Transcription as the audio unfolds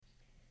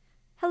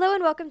Hello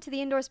and welcome to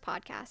the Indoors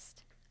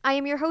Podcast. I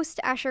am your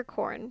host, Asher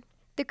Korn.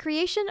 The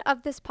creation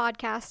of this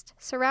podcast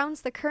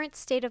surrounds the current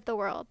state of the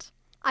world.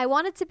 I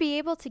wanted to be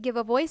able to give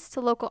a voice to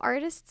local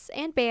artists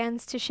and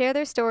bands to share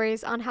their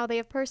stories on how they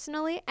have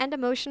personally and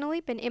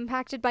emotionally been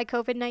impacted by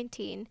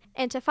COVID-19,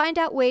 and to find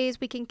out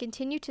ways we can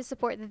continue to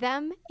support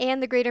them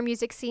and the greater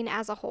music scene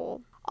as a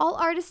whole. All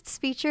artists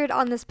featured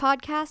on this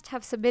podcast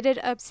have submitted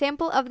a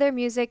sample of their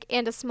music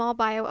and a small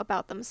bio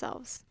about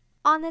themselves.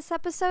 On this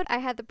episode, I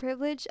had the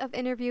privilege of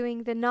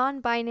interviewing the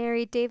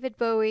non-binary David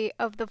Bowie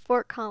of the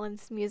Fort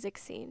Collins music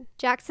scene,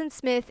 Jackson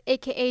Smith,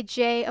 aka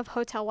Jay of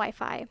Hotel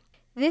Wi-Fi.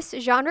 This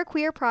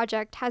genrequeer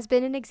project has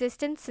been in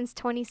existence since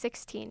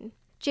 2016.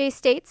 Jay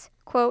states,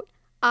 quote,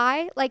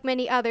 I, like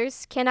many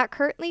others, cannot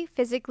currently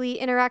physically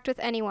interact with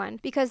anyone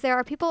because there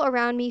are people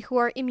around me who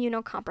are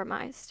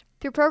immunocompromised.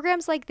 Through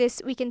programs like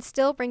this, we can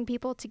still bring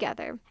people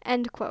together,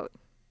 end quote.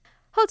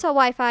 Hotel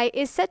Wi-Fi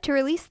is set to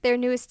release their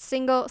newest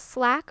single,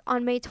 Slack,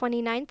 on May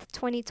 29th,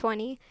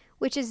 2020,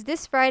 which is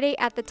this Friday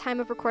at the time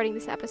of recording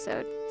this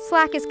episode.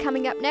 Slack is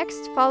coming up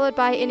next, followed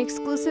by an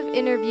exclusive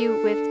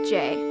interview with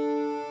Jay.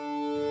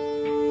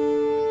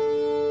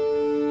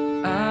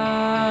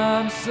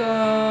 I'm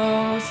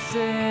so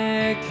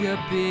sick of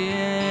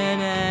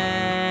being angry.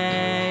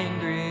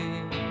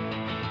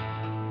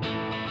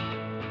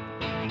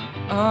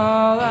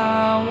 All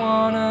I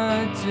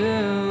wanna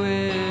do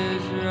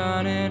is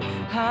run and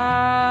hide.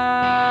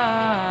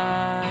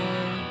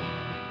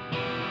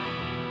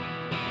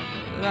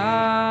 But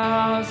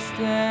I'll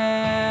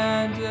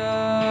stand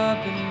up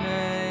and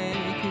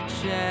make a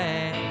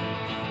change.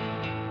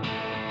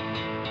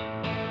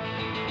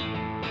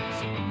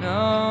 So no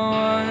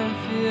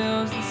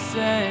feels the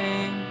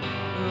same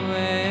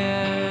way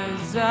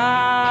as and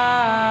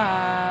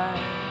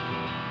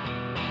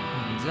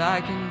I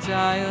can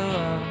die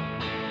alone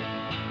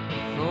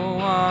if I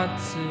want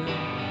to.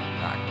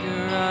 I can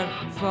run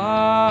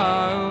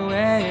far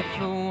away if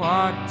I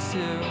want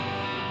to.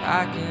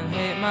 I can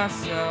hate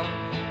myself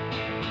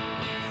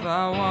if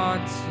I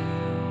want to,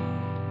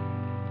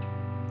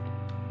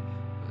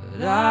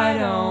 but I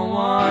don't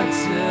want to.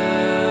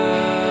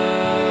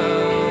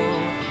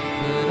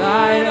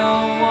 I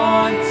don't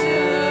want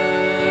to.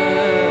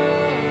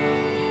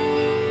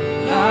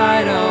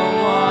 I don't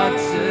want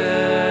to.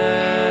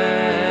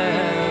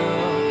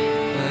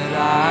 But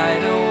I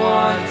don't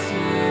want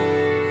to.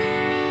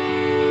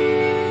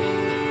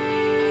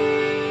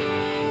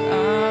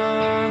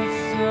 I'm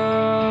so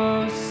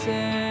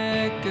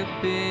sick of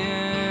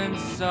being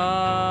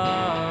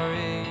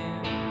sorry.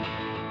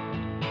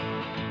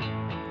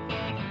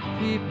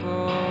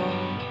 People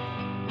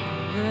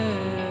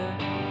live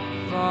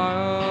far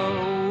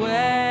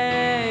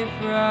away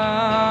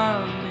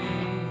from me,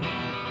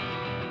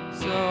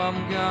 so I'm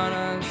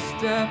gonna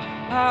step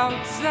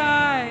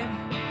outside.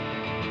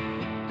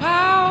 I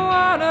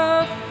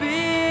wanna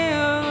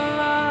feel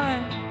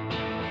alive,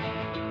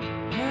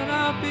 and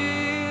I'll be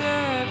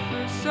there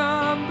for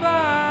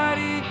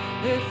somebody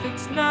if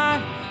it's not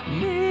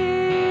me.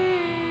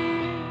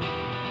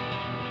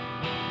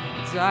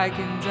 And I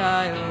can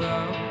die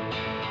alone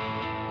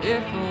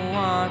if I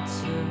want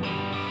to.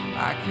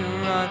 I can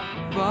run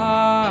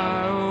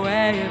far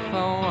away if I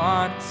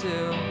want to.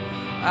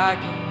 I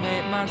can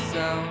hate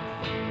myself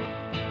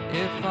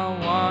if I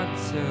want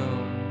to,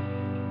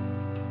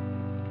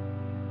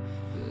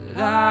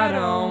 but I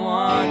don't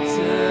want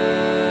to.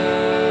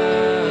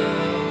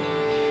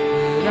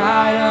 But I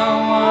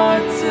don't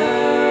want to.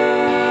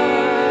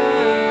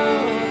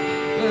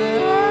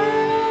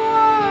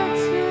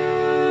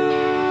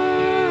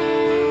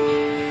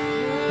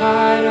 But I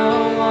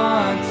don't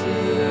want to.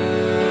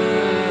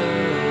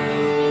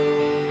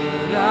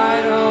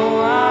 I don't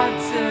want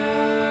to.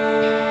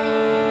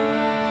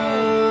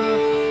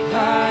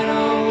 I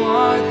don't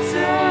want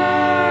to.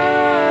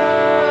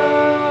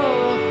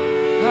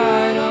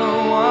 I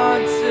don't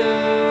want to. I don't want to.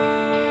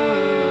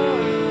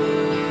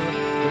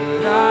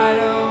 But I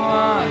don't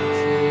want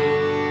to.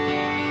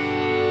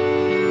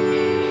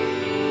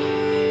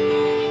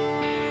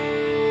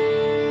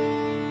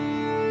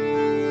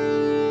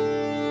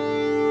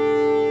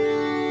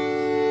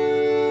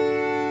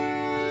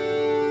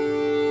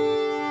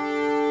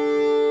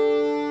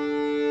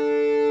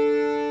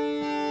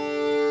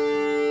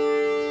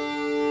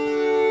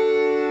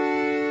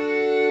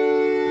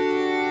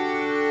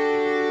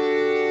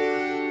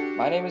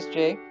 My name is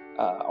Jay,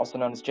 also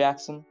known as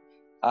Jackson.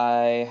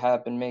 I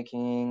have been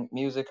making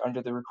music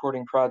under the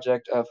recording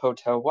project of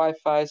Hotel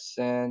Wi-Fi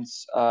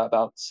since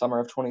about summer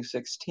of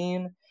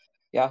 2016.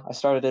 Yeah, I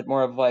started it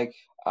more of like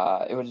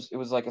it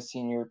was like a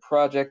senior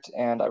project,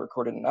 and I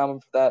recorded an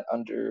album for that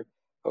under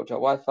Hotel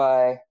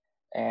Wi-Fi,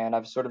 and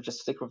I've sort of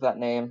just stick with that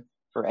name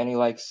for any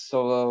like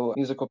solo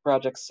musical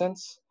projects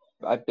since.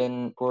 I've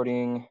been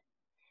recording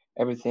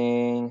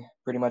everything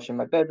pretty much in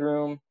my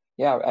bedroom.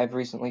 Yeah, I've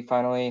recently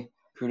finally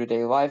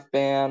recruited a live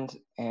band,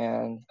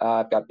 and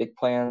I've got big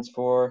plans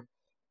for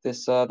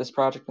this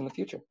project in the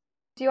future.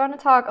 Do you want to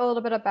talk a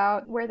little bit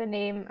about where the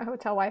name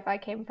Hotel Wi-Fi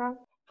came from?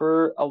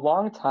 For a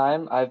long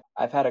time, I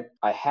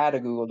had a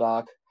Google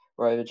Doc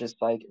where I would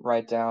just like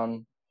write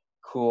down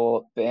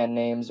cool band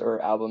names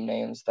or album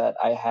names that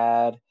I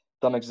had.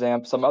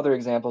 Some other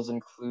examples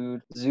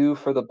include Zoo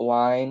for the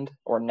Blind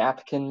or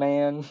Napkin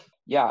Man.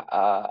 Yeah,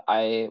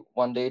 I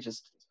one day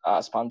just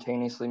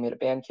spontaneously made a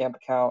Bandcamp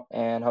account,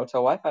 and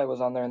Hotel Wi-Fi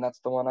was on there, and that's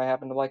the one I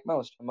happen to like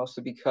most.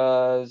 Mostly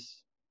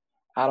because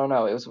I don't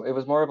know, it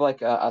was more of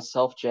like a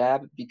self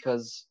jab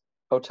because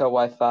Hotel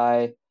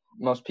Wi-Fi,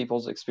 most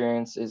people's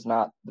experience is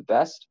not the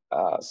best.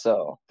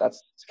 So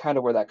that's kind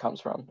of where that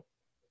comes from.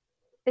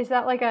 Is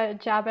that like a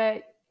jab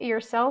at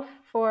yourself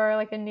for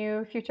like a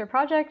new future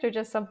project, or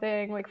just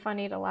something like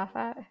funny to laugh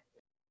at?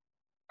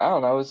 I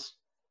don't know.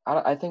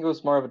 I think it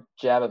was more of a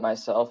jab at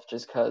myself,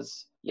 just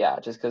because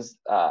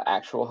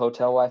actual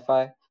hotel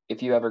Wi-Fi.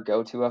 If you ever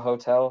go to a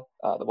hotel,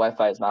 the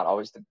Wi-Fi is not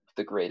always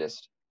the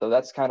greatest. So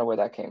that's kind of where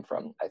that came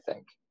from, I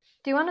think.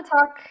 Do you want to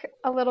talk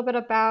a little bit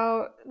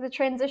about the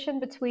transition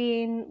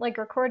between like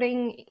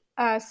recording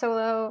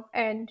solo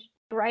and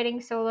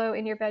writing solo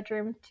in your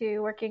bedroom to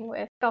working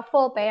with a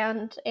full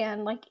band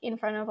and like in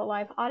front of a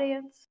live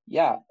audience?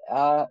 Yeah,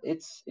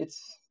 it's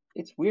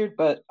weird,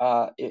 but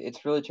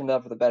it's really turned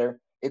out for the better.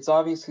 It's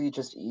obviously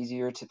just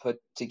easier to put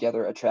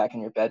together a track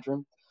in your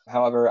bedroom.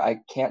 However, I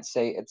can't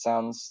say it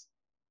sounds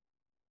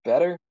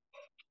better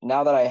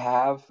now that I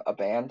have a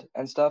band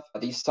and stuff.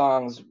 These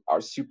songs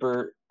are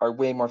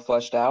way more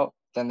fleshed out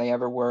than they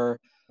ever were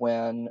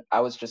when I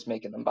was just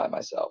making them by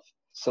myself.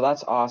 So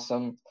that's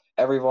awesome.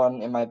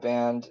 Everyone in my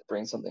band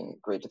brings something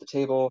great to the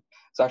table.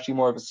 It's actually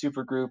more of a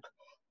super group.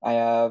 I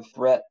have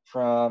Brett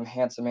from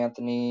Handsome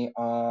Anthony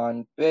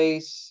on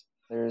bass.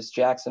 There's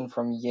Jackson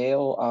from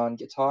Yale on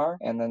guitar,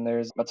 and then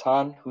there's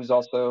Matan, who's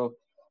also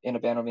in a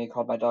band with me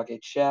called My Dog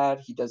Ate Shad.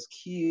 He does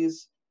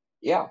keys.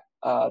 Yeah,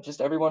 just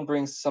everyone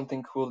brings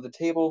something cool to the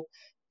table,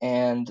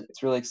 and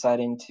it's really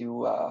exciting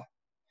to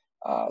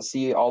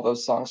see all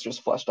those songs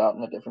just fleshed out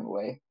in a different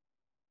way.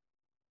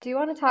 Do you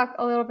want to talk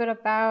a little bit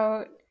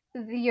about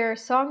your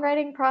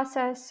songwriting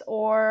process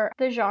or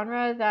the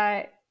genre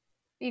that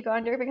you go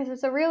under? Because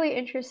it's a really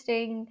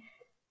interesting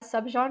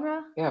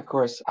subgenre. Yeah, of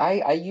course.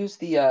 I use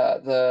the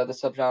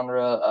subgenre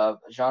of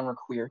genre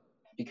queer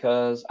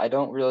because I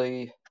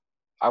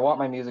want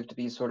my music to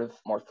be sort of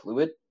more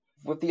fluid.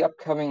 With the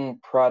upcoming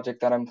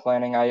project that I'm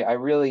planning, I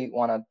really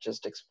want to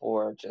just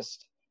explore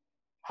just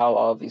how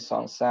all of these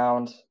songs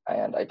sound,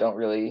 and I don't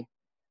really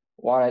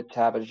want it to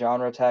have a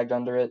genre tagged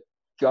under it.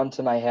 Gun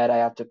to my head, I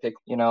have to pick,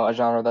 a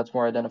genre that's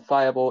more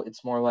identifiable.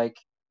 It's more like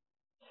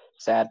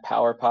sad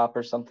power pop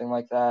or something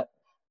like that.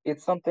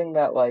 It's something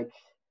that like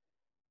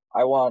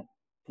I want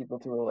people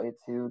to relate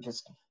to,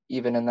 just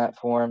even in that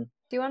form.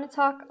 Do you want to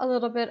talk a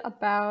little bit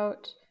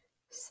about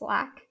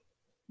Slack?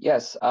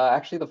 Yes,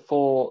 actually, the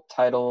full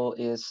title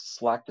is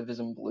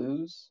Slacktivism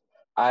Blues.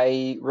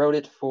 I wrote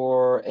it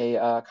for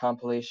a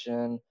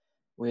compilation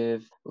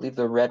with, I believe,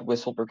 the Red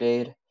Whistle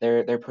Brigade.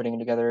 They're putting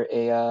together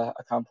a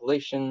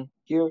compilation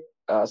here,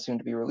 soon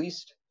to be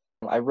released.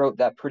 I wrote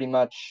that pretty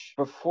much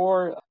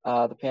before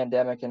the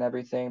pandemic and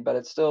everything, but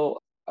it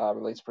still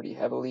relates pretty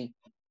heavily.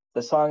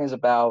 The song is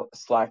about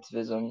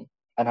slacktivism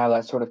and how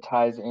that sort of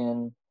ties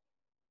in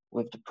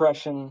with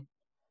depression.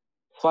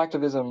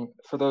 Slacktivism,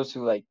 for those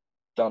who like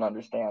don't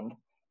understand,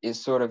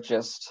 is sort of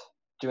just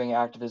doing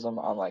activism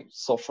on like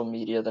social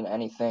media than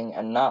anything,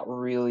 and not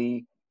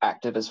really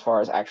active as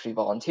far as actually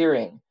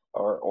volunteering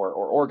or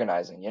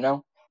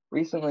organizing.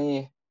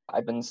 Recently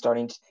I've been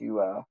starting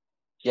to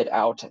get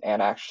out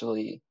and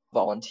actually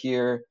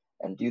volunteer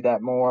and do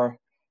that more.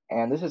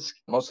 And this is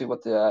mostly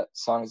what the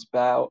song is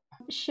about.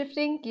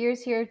 Shifting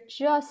gears here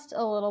just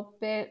a little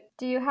bit,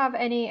 do you have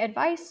any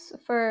advice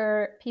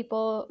for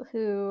people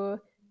who,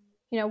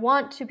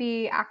 want to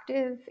be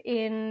active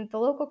in the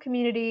local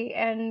community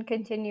and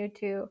continue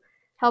to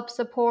help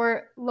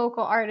support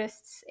local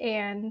artists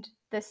and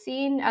the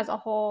scene as a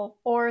whole,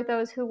 or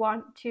those who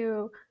want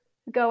to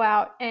go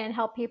out and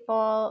help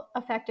people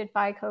affected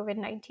by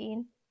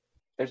COVID-19?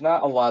 There's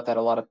not a lot that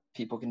a lot of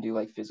people can do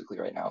like physically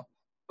right now.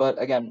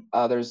 But again,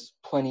 there's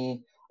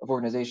plenty of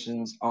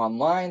organizations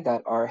online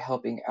that are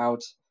helping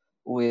out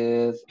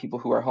with people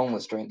who are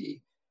homeless during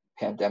the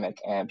pandemic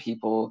and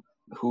people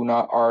who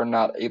are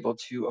not able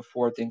to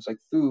afford things like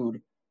food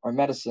or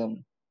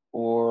medicine,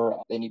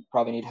 or they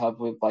probably need help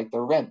with like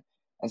their rent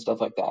and stuff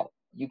like that.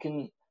 You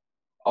can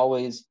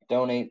always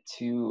donate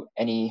to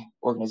any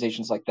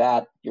organizations like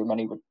that. Your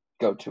money would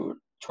go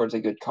towards a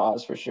good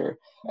cause for sure.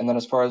 And then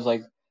as far as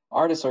like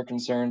artists are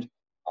concerned,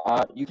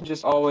 you can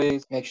just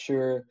always make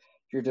sure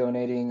you're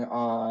donating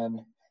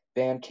on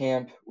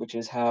Bandcamp, which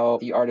is how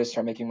the artists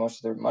are making most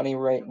of their money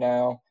right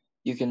now.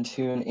 You can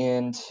tune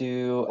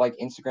into like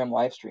Instagram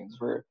live streams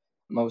where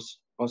most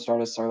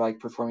artists are like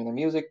performing their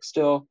music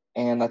still,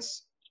 and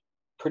that's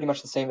pretty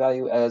much the same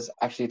value as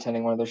actually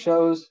attending one of their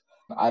shows.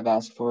 I've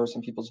asked for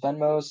some people's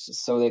Venmos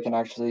so they can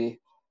actually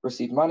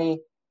receive money.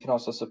 You can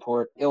also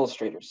support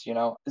illustrators.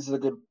 This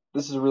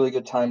is a really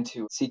good time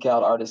to seek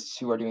out artists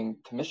who are doing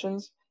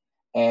commissions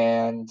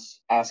and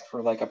ask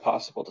for like a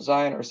possible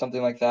design or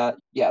something like that.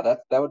 Yeah,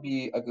 that would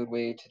be a good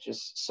way to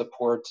just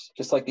support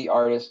just like the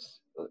artists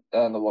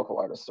and the local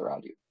artists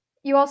around you.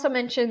 You also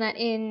mentioned that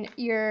in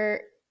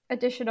your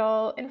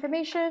additional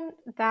information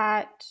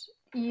that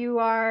you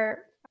are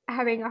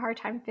having a hard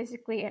time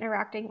physically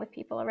interacting with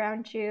people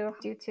around you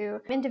due to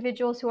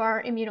individuals who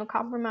are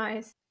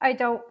immunocompromised. I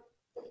don't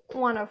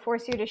want to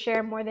force you to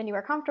share more than you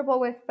are comfortable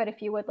with, but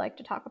if you would like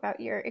to talk about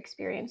your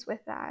experience with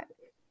that.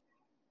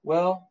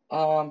 Well,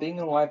 being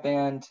in a live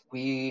band,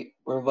 we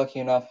were lucky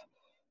enough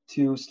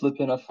to slip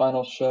in a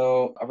final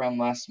show around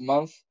last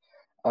month,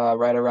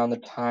 right around the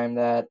time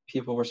that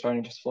people were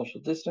starting to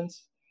social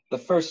distance. The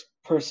first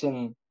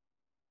person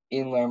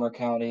in Larimer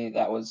County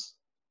that was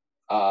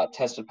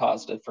tested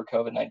positive for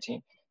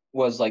COVID-19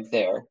 was like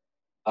there.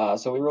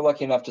 So we were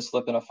lucky enough to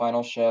slip in a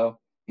final show.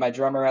 My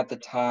drummer at the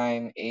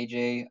time,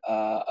 AJ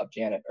of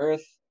Janet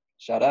Earth,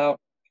 shout out.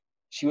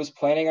 She was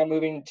planning on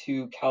moving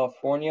to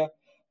California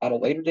at a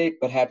later date,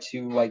 but had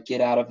to like get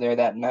out of there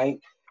that night.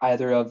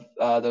 Either of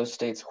those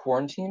states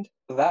quarantined.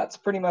 That's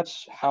pretty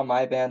much how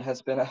my band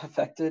has been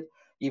affected,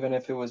 even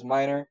if it was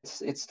minor.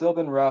 It's still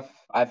been rough.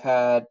 I've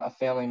had a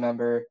family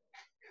member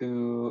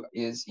who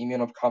is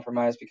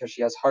immunocompromised because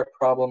she has heart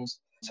problems.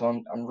 So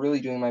I'm really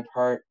doing my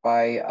part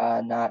by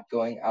not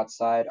going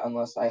outside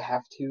unless I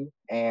have to,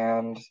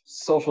 and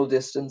social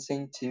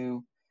distancing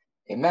to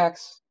a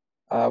max,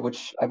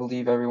 which I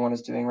believe everyone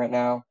is doing right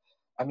now.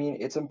 I mean,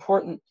 it's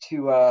important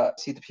to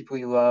see the people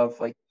you love.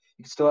 Like,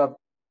 you can still have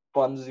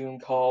fun Zoom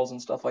calls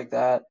and stuff like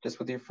that, just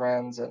with your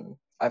friends. And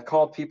I've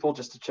called people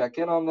just to check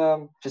in on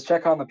them. Just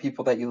check on the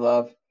people that you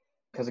love,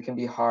 because it can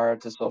be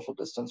hard to social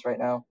distance right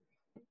now.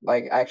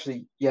 Like,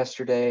 actually,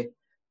 yesterday,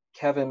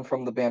 Kevin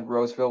from the band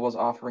Roseville was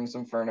offering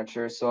some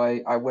furniture, so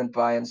I went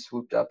by and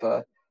swooped up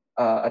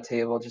a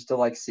table just to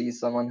like see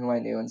someone who I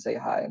knew and say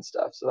hi and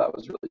stuff. So that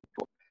was really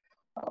cool.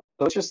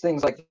 So it's just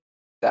things like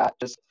that.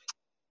 Just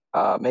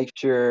make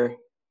sure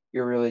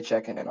you're really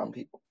checking in on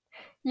people.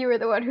 You were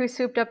the one who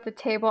swooped up the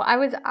table. I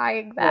was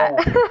eyeing that.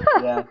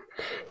 Yeah.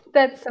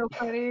 That's so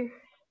funny.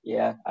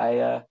 Yeah,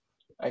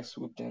 I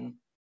swooped in.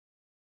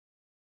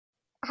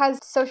 Has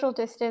social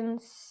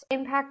distance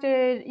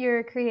impacted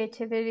your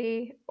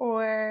creativity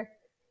or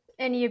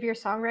any of your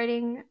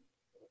songwriting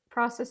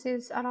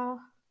processes at all?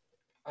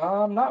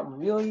 Not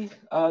really.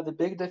 The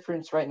big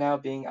difference right now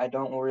being I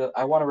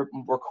want to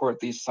record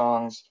these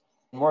songs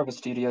in more of a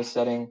studio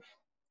setting.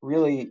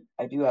 Really,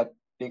 I do have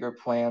bigger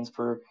plans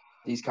for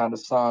these kind of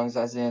songs,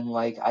 as in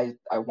like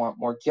I want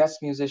more guest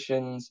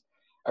musicians.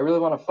 I really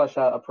want to flesh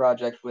out a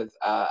project with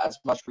as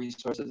much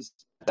resources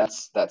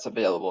that's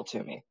available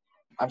to me.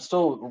 I'm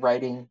still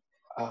writing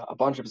a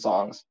bunch of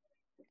songs,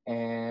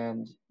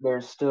 and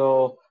there's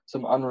still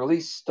some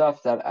unreleased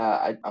stuff that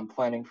I'm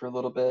planning for a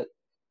little bit,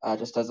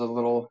 just as a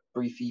little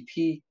brief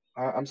EP.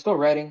 I'm still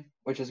writing,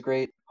 which is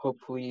great.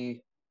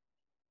 Hopefully,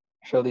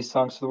 show these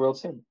songs to the world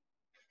soon.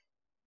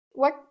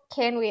 What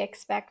can we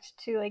expect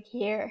to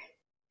hear?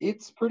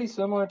 It's pretty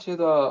similar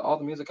to all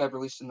the music I've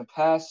released in the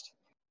past.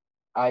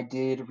 I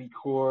did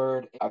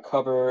record a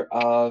cover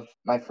of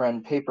my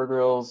friend Paper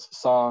Girl's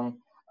song,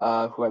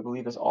 who I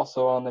believe is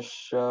also on the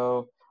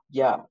show.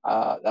 Yeah,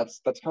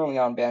 that's currently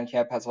on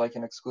Bandcamp, has like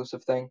an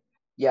exclusive thing.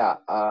 Yeah,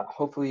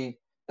 hopefully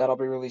that'll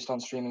be released on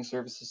streaming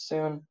services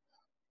soon.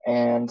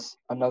 And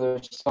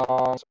another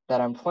song that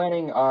I'm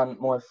planning on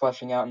more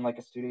fleshing out in like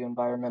a studio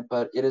environment,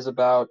 but it is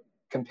about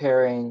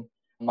comparing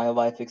my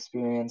life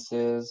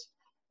experiences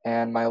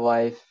and my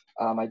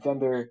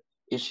gender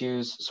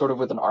issues, sort of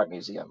with an art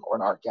museum or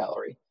an art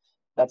gallery.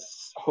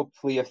 That's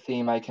hopefully a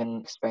theme I can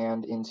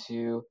expand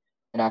into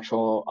an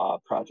actual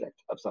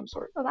project of some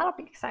sort. Oh, that'll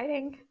be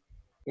exciting.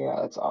 Yeah,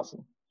 that's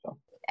awesome. So,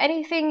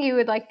 anything you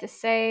would like to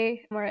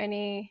say or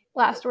any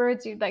last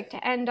words you'd like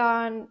to end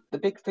on? the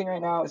big thing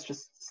right now is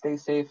just stay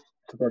safe,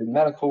 supporting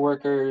medical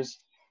workers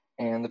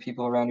and the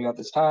people around you at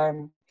this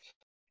time.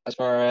 As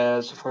far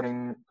as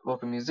supporting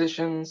local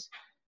musicians,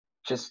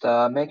 just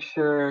make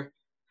sure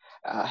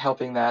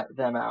helping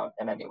them out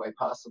in any way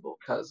possible,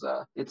 because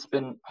it's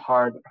been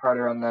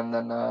harder on them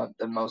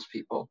than most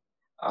people.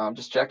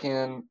 Just check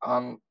in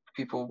on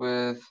people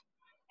with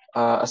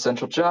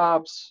essential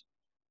jobs.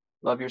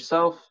 Love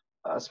yourself,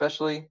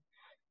 especially,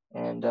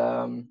 and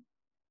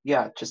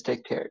yeah, just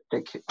take care.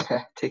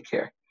 Take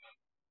care.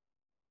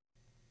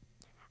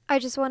 I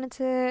just wanted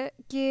to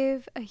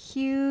give a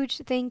huge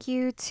thank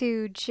you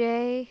to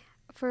Jay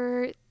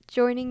for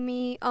joining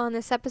me on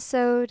this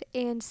episode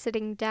and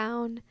sitting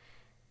down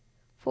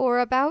for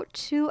about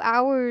 2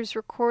 hours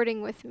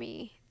recording with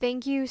me.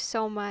 Thank you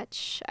so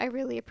much. I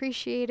really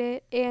appreciate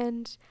it,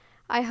 and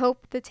I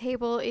hope the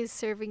table is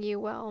serving you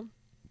well.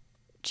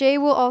 Jay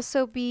will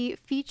also be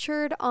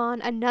featured on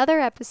another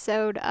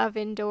episode of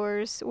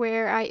Indoors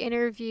where I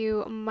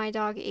interview my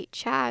dog 8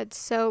 Chad,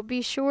 so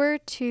be sure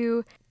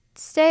to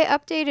stay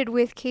updated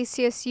with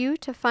KCSU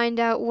to find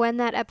out when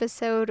that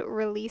episode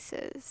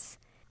releases.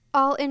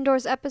 All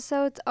Indoors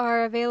episodes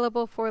are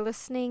available for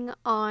listening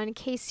on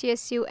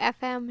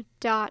kcsufm.com.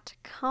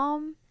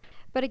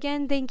 But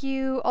again, thank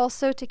you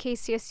also to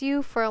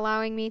KCSU for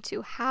allowing me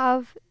to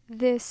have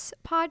this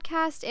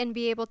podcast and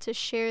be able to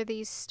share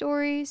these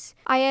stories.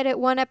 I edit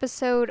one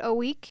episode a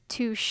week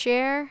to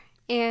share,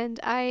 and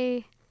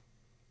I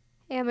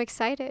am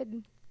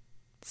excited.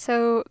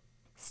 So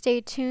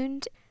stay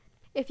tuned.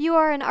 If you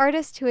are an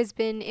artist who has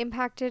been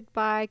impacted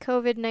by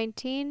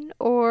COVID-19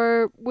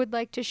 or would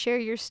like to share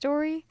your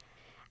story,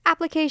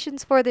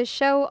 applications for this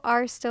show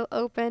are still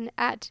open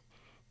at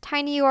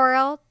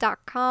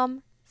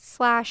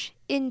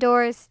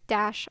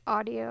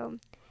tinyurl.com/indoors-audio.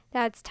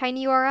 That's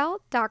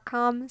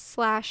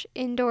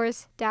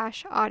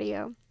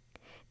tinyurl.com/indoors-audio.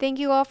 Thank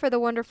you all for the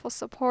wonderful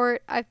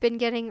support. I've been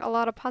getting a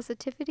lot of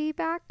positivity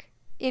back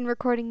in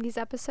recording these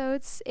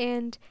episodes,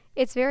 and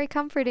it's very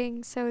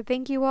comforting. So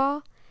thank you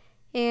all,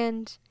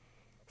 and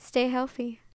stay healthy.